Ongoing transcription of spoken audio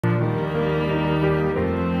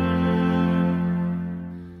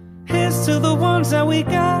Cheers to the ones that we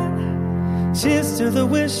got. Cheers to the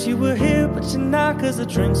wish you were here but you're not, 'cause the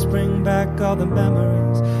drinks bring back all the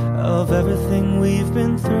memories of everything we've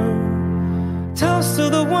been through. Toast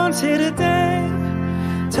to the ones here today.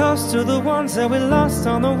 Toast to the ones that we lost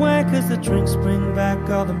on the way, 'cause the drinks bring back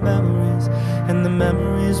all the memories, and the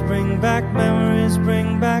memories bring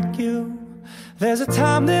back you. There's a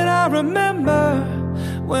time that I remember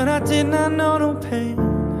when I did not know no pain,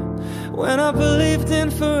 when I believed in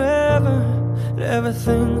forever, that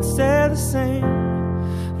everything would stay the same.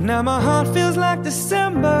 Now my heart feels like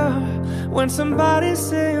December when somebody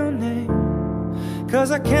say your name,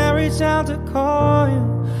 'cause I can't reach out to call you,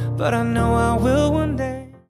 but I know I will one day.